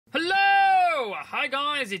Hi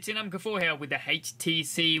guys, it's Inam Ghafoor here with the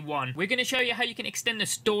HTC One. We're going to show you how you can extend the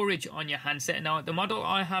storage on your handset. Now the model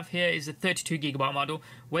I have here is a 32GB model.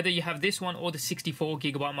 Whether you have this one or the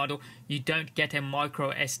 64GB model, you don't get a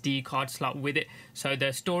micro SD card slot with it. So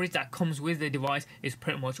the storage that comes with the device is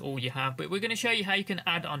pretty much all you have. But we're going to show you how you can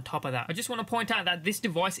add on top of that. I just want to point out that this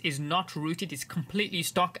device is not rooted. It's completely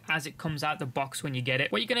stock as it comes out the box when you get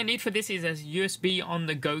it. What you're going to need for this is a USB on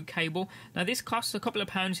the go cable. Now this costs a couple of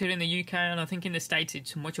pounds here in the UK, and I think in the States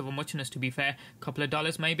it's much of a muchness, to be fair, a couple of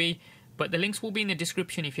dollars maybe, but the links will be in the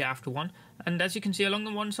description if you're after one. And as you can see, along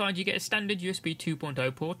the one side you get a standard USB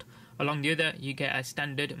 2.0 port, along the other you get a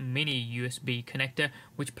standard mini USB connector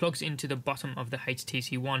which plugs into the bottom of the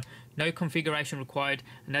HTC One. No configuration required,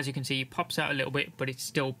 and as you can see it pops out a little bit, but it's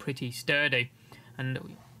still pretty sturdy.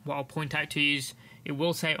 And what I'll point out to you is it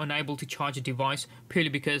will say unable to charge a device, purely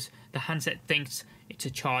because the handset thinks it's a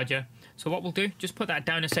charger. So what we'll do, just put that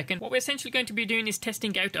down a second. What we're essentially going to be doing is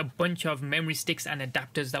testing out a bunch of memory sticks and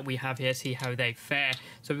adapters that we have here, see how they fare.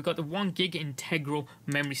 So we've got the 1GB integral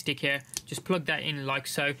memory stick here. Just plug that in like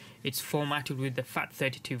so. It's formatted with the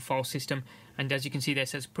FAT32 file system, and as you can see there it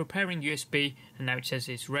says preparing USB, and now it says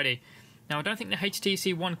it's ready. Now I don't think the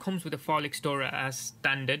HTC One comes with a file explorer as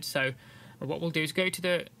standard, so what we'll do is go to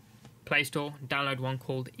the Play Store, download one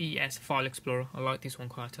called ES File Explorer. I like this one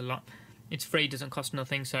quite a lot. It's free, doesn't cost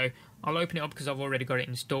nothing, so I'll open it up because I've already got it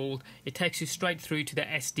installed. It takes you straight through to the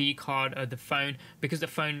SD card of the phone. Because the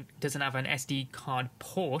phone doesn't have an SD card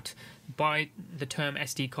port, by the term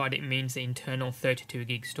SD card it means the internal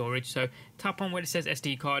 32GB storage. So tap on where it says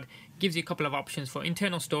SD card, gives you a couple of options for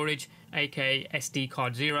internal storage, aka SD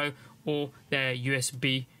card 0, or the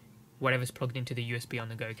USB, whatever's plugged into the USB on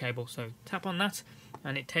the go cable. So tap on that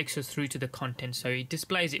and it takes us through to the content. So it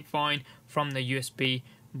displays it fine from the USB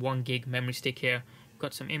 1GB memory stick here.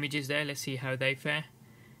 Got some images there, let's see how they fare.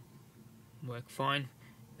 Work fine.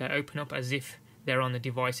 They open up as if they're on the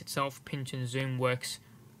device itself. Pinch and zoom works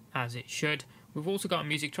as it should. We've also got a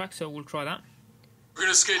music track, so we'll try that. We're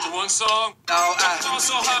gonna skate to one song.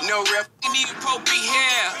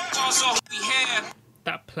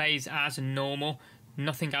 That plays as normal.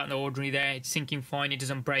 Nothing out of the ordinary there. It's syncing fine. It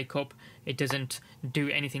doesn't break up. It doesn't do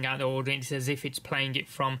anything out of the ordinary. It's as if it's playing it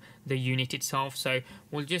from the unit itself. So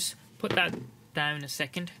we'll just put that down a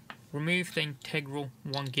second. Remove the integral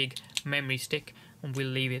 1GB memory stick and we'll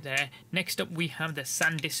leave it there. Next up we have the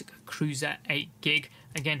SanDisk Cruiser 8GB.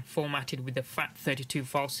 Again formatted with the FAT32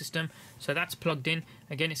 file system. So that's plugged in.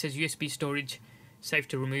 Again it says USB storage safe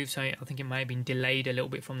to remove. So I think it may have been delayed a little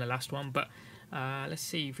bit from the last one. But let's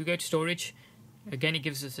see. If we go to storage, again it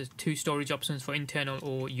gives us two storage options for internal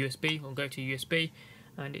or USB. We'll go to USB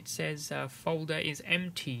and it says folder is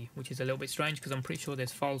empty, which is a little bit strange because I'm pretty sure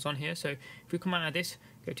there's files on here. So if we come out of this,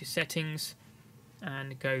 go to settings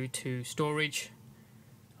and go to storage.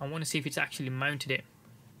 I want to see if it's actually mounted it.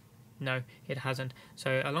 No, it hasn't.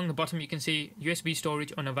 So along the bottom you can see USB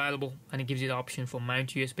storage unavailable, and it gives you the option for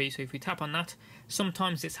mount USB. So if we tap on that,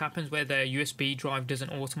 sometimes this happens where the USB drive doesn't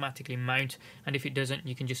automatically mount, and if it doesn't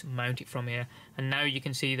you can just mount it from here. And now you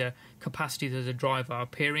can see the capacities of the drive are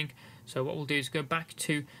appearing. So what we'll do is go back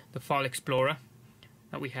to the file explorer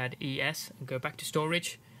that we had ES, and go back to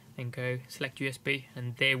storage and go select USB,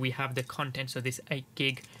 and there we have the contents of this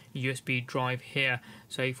 8GB USB drive here.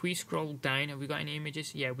 So if we scroll down, have we got any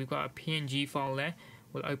images? Yeah, we've got a PNG file there.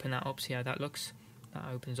 We'll open that up, see how that looks. That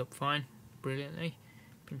opens up fine, brilliantly.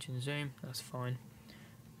 Pinch and zoom, that's fine.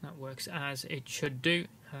 That works as it should do.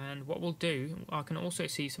 And what we'll do, I can also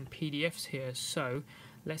see some PDFs here, so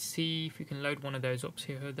let's see if we can load one of those up.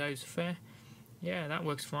 See how those fare. Yeah, that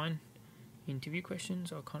works fine. Interview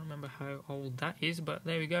questions, I can't remember how old that is, but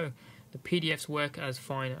there we go. The PDFs work as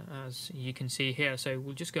fine as you can see here. So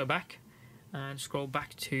we'll just go back and scroll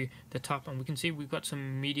back to the top, and we can see we've got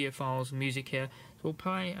some media files, music here. So we'll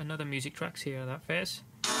play another music track, see how that fares.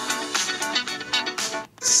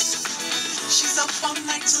 She's up all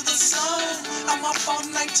night to the sun. I'm up all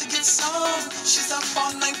night to get some. She's up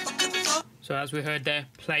all night for good fun. So as we heard there,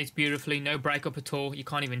 plays beautifully, no breakup at all. You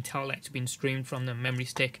can't even tell that it's been streamed from the memory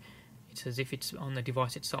stick. It's as if it's on the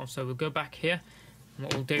device itself. So we'll go back here, and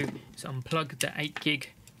what we'll do is unplug the 8GB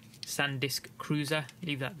SanDisk Cruiser,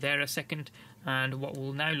 leave that there a second, and what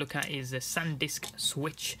we'll now look at is the SanDisk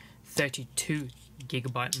Switch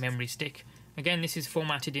 32GB memory stick. Again, this is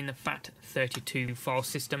formatted in the FAT32 file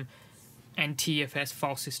system. NTFS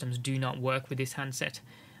file systems do not work with this handset,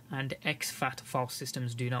 and exFAT file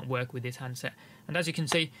systems do not work with this handset. And as you can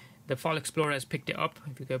see, the file explorer has picked it up.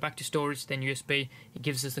 If we go back to storage, then USB, it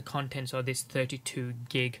gives us the contents of this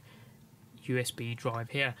 32GB USB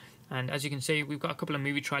drive here. And as you can see, we've got a couple of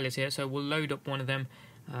movie trailers here, so we'll load up one of them.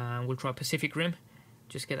 We'll try Pacific Rim,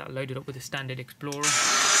 just get that loaded up with the standard Explorer. Turn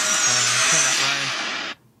that round.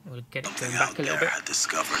 We'll get it going back a little bit.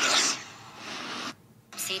 Discovered us.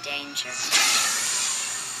 See danger.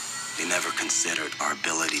 They never considered our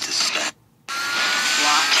ability to stand.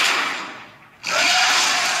 What?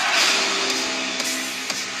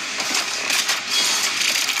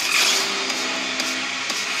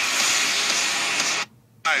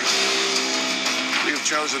 We have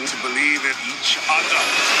chosen to believe in each other.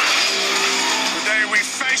 Today we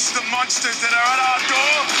face the monsters that are at our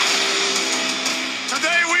door.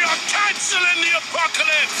 Today we are canceling the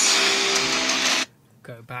apocalypse.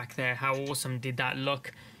 Go back there. How awesome did that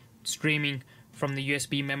look? Streaming from the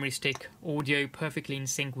USB memory stick, audio perfectly in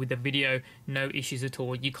sync with the video, no issues at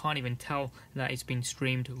all. You can't even tell that it's been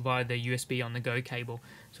streamed via the USB on the go cable.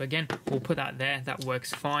 So again, we'll put that there. That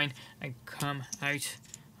works fine. And come out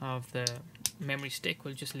of the memory stick,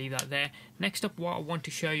 we'll just leave that there. Next up, what I want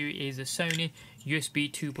to show you is a Sony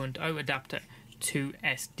USB 2.0 adapter to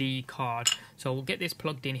SD card. So we'll get this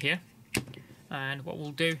plugged in here, and what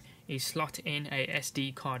we'll do is slot in a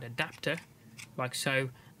SD card adapter like so,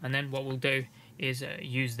 and then what we'll do is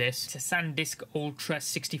use this. It's a SanDisk Ultra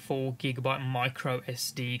 64GB micro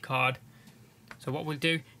SD card. So what we'll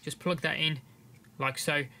do, just plug that in like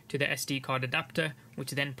so to the SD card adapter,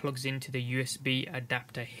 which then plugs into the USB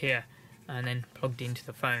adapter here and then plugged into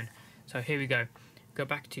the phone. So here we go. Go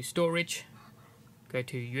back to storage, go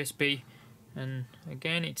to USB, and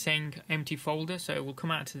again it's saying empty folder, so we'll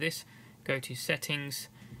come out to this, go to settings,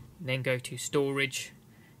 then go to storage,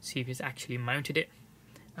 see if it's actually mounted it,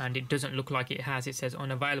 and it doesn't look like it has. It says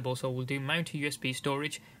unavailable, so we'll do mount to USB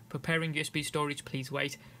storage. Preparing USB storage, please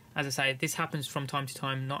wait. As I say, this happens from time to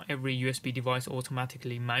time. Not every USB device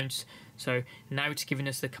automatically mounts, so now it's giving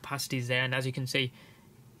us the capacities there, and as you can see,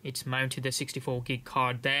 it's mounted the 64GB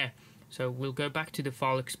card there. So we'll go back to the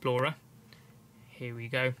File Explorer. Here we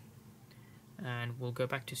go, and we'll go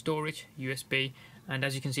back to storage, USB, and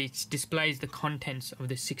as you can see, it displays the contents of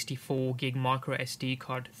the 64GB micro SD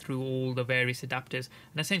card through all the various adapters.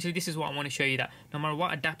 And essentially this is what I want to show you, that no matter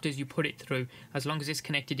what adapters you put it through, as long as it's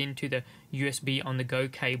connected into the USB on the go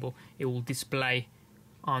cable, it will display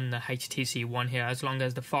on the HTC One here, as long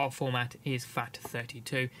as the file format is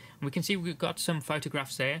FAT32. And we can see we've got some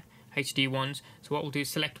photographs there, HD ones. So what we'll do is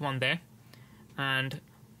select one there, and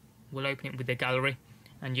we'll open it with the gallery.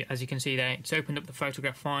 And as you can see there, it's opened up the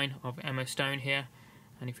photograph fine of Emma Stone here.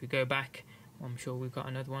 And if we go back, I'm sure we've got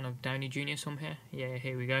another one of Downey Jr. somewhere. Yeah,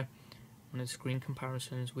 here we go. One of the screen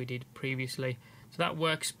comparisons we did previously. So that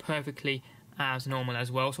works perfectly as normal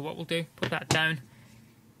as well. So what we'll do, put that down,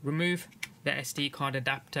 remove the SD card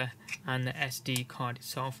adapter and the SD card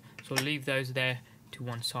itself. So we'll leave those there to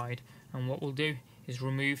one side. And what we'll do is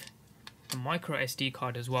remove the micro SD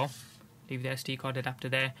card as well. Leave the SD card adapter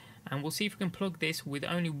there, and we'll see if we can plug this with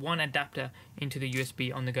only one adapter into the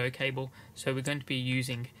USB on the go cable. So we're going to be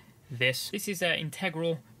using this. This is an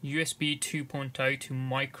integral USB 2.0 to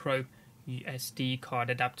micro SD card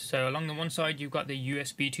adapter. So along the one side you've got the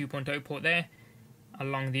USB 2.0 port there,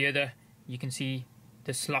 along the other you can see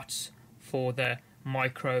the slots for the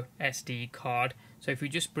micro SD card. So if we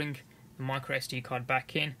just bring the micro SD card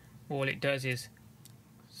back in, all it does is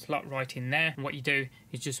slot right in there. And what you do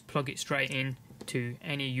is just plug it straight in to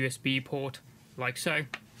any USB port like so.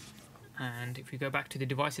 And if we go back to the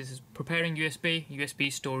devices, it's preparing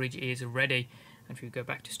USB storage is ready. And if we go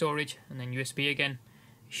back to storage and then USB again,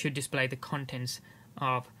 it should display the contents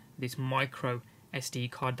of this micro SD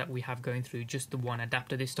card that we have going through just the one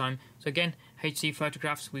adapter this time. So again, HC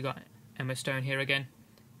photographs, we got Emma Stone here again.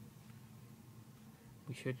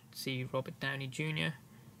 We should see Robert Downey Jr.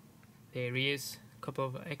 There he is. A couple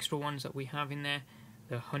of extra ones that we have in there.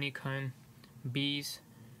 The honeycomb bees.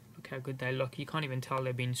 Look how good they look. You can't even tell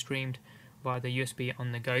they're being streamed via the USB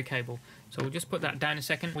on the go cable. So we'll just put that down a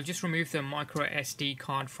second. We'll just remove the micro SD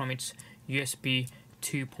card from its USB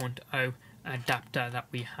 2.0 adapter that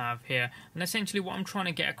we have here. And essentially what I'm trying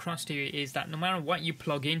to get across to you is that no matter what you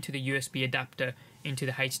plug into the USB adapter into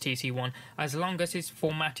the HTC One, as long as it's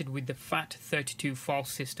formatted with the FAT32 file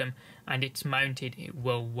system and it's mounted, it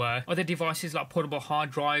will work. Other devices like portable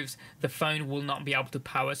hard drives, the phone will not be able to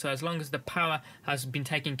power. So as long as the power has been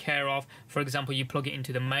taken care of, for example, you plug it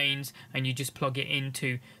into the mains and you just plug it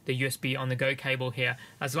into the USB on the go cable here,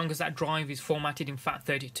 as long as that drive is formatted in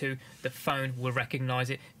FAT32, the phone will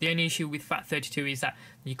recognize it. The only issue with FAT32 is that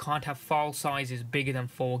you can't have file sizes bigger than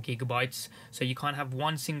 4GB. So you can't have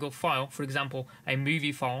one single file, for example, a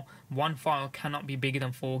movie file, one file cannot be bigger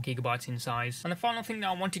than 4GB in size. And the final thing that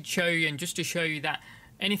I wanted to show you, and just to show you that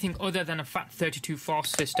anything other than a FAT32 file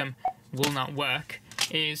system will not work,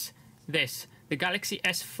 is this. The Galaxy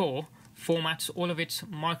S4 formats all of its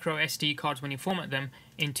micro SD cards when you format them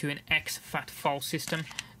into an exFAT file system.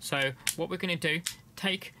 So what we're going to do,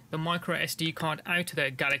 take the micro SD card out of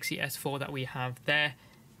the Galaxy S4 that we have there,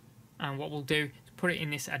 and what we'll do is put it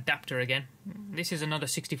in this adapter again. This is another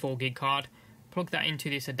 64 gig card. Plug that into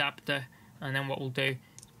this adapter, and then what we'll do is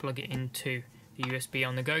plug it into the USB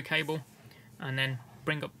on the go cable, and then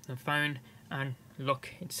bring up the phone and look,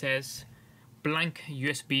 it says blank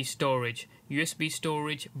USB storage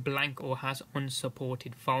blank or has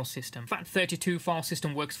unsupported file system. FAT32 file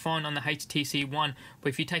system works fine on the HTC One, but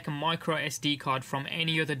if you take a micro SD card from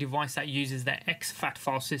any other device that uses the exFAT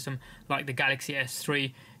file system like the Galaxy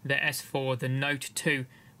S3, the S4, the Note 2,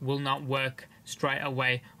 will not work straight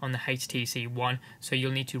away on the HTC One, so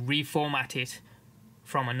you'll need to reformat it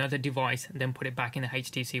from another device and then put it back in the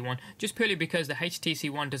HTC One, just purely because the HTC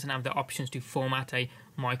One doesn't have the options to format a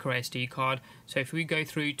micro SD card. So if we go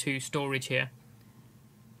through to storage here,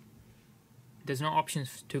 there's no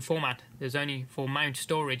options to format, there's only for mount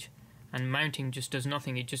storage, and mounting just does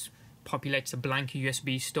nothing, it just populates a blank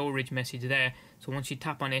USB storage message there. So once you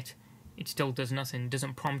tap on it, it still does nothing, it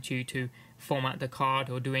doesn't prompt you to format the card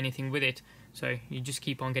or do anything with it, so you just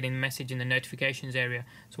keep on getting the message in the notifications area.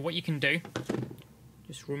 So what you can do,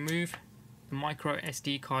 just remove the micro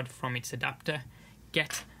SD card from its adapter,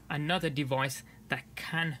 get another device that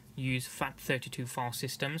can use FAT32 file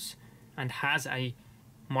systems and has a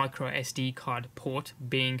micro SD card port,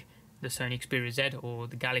 being the Sony XPERIA Z or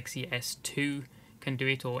the Galaxy S2 can do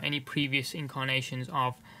it, or any previous incarnations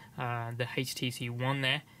of the HTC One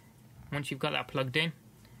there. Once you've got that plugged in,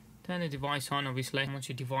 turn the device on obviously. Once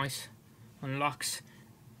your device unlocks,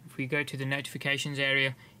 if we go to the notifications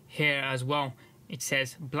area here as well, it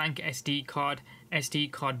says blank SD card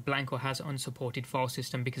blank or has unsupported file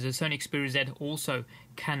system, because the Sony XPERIA Z also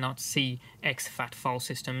cannot see exFAT file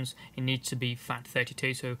systems. It needs to be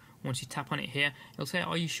FAT32. So once you tap on it here, it'll say,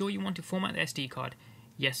 are you sure you want to format the SD card?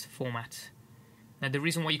 Yes, format. Now the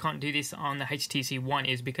reason why you can't do this on the HTC One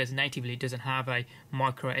is because natively it doesn't have a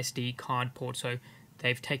micro SD card port, so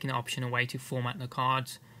they've taken the option away to format the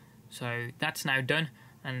cards. So that's now done,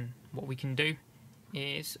 and what we can do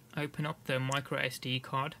is open up the micro SD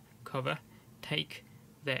card cover, take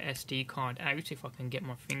the SD card out, if I can get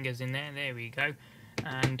my fingers in there, there we go,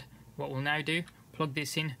 and what we'll now do, plug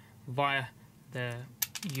this in via the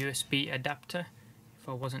USB adapter, if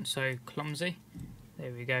I wasn't so clumsy,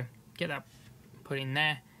 there we go, get that put in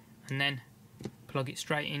there, and then plug it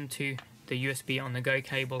straight into the USB on the go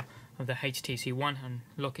cable of the HTC One, and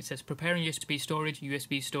look, it says preparing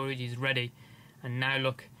USB storage is ready, and now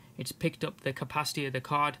look, it's picked up the capacity of the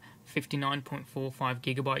card, 59.45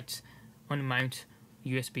 gigabytes, unmount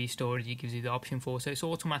USB storage it gives you the option for, so it's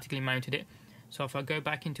automatically mounted it. So if I go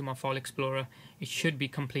back into my file explorer, it should be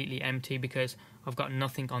completely empty because I've got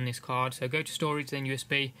nothing on this card. So go to storage, then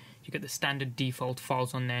USB, you get the standard default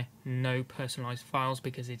files on there, no personalized files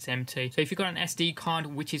because it's empty. So if you've got an SD card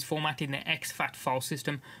which is formatted in the exFAT file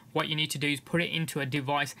system, what you need to do is put it into a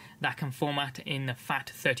device that can format in the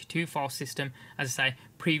FAT32 file system. As I say,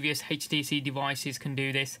 previous HTC devices can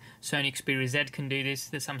do this, Sony XPERIA Z can do this,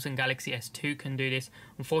 the Samsung Galaxy S2 can do this.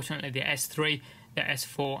 Unfortunately the S3, the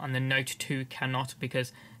S4 and the Note 2 cannot,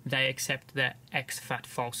 because they accept the exFAT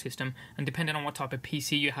file system, and depending on what type of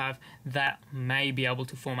PC you have, that may be able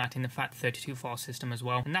to format in the FAT32 file system as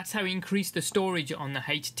well. And that's how we increase the storage on the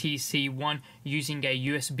HTC One using a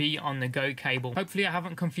USB on the go cable. Hopefully I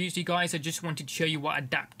haven't confused you guys, I just wanted to show you what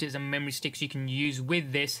adapters and memory sticks you can use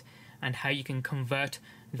with this and how you can convert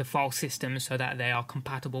the file systems so that they are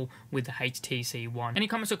compatible with the HTC One. Any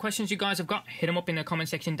comments or questions you guys have got, hit them up in the comment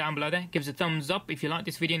section down below there. Give us a thumbs up if you like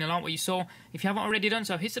this video and you like what you saw. If you haven't already done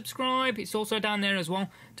so, hit subscribe. It's also down there as well.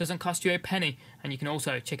 Doesn't cost you a penny. And you can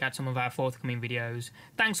also check out some of our forthcoming videos.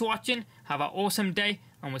 Thanks for watching. Have an awesome day,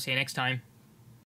 and we'll see you next time.